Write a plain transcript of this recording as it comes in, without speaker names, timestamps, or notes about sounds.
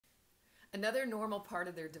Another normal part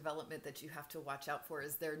of their development that you have to watch out for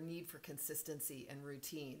is their need for consistency and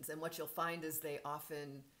routines. And what you'll find is they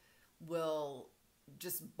often will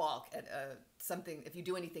just balk at something. If you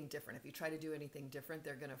do anything different, if you try to do anything different,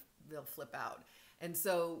 they'll flip out. And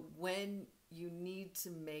so when you need to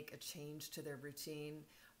make a change to their routine,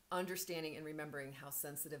 understanding and remembering how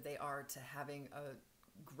sensitive they are to having a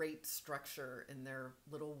great structure in their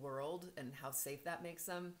little world and how safe that makes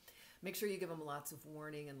them. Make sure you give them lots of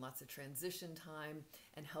warning and lots of transition time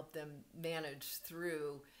and help them manage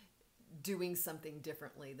through doing something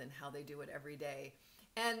differently than how they do it every day.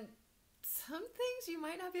 And some things you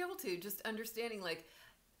might not be able to, just understanding like,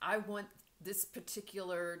 I want this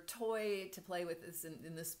particular toy to play with this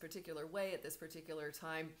in this particular way at this particular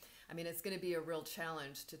time. I mean, it's going to be a real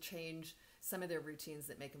challenge to change some of their routines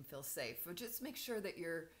that make them feel safe. But just make sure that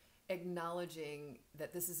you're acknowledging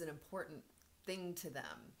that this is an important thing to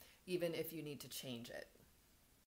them, even if you need to change it.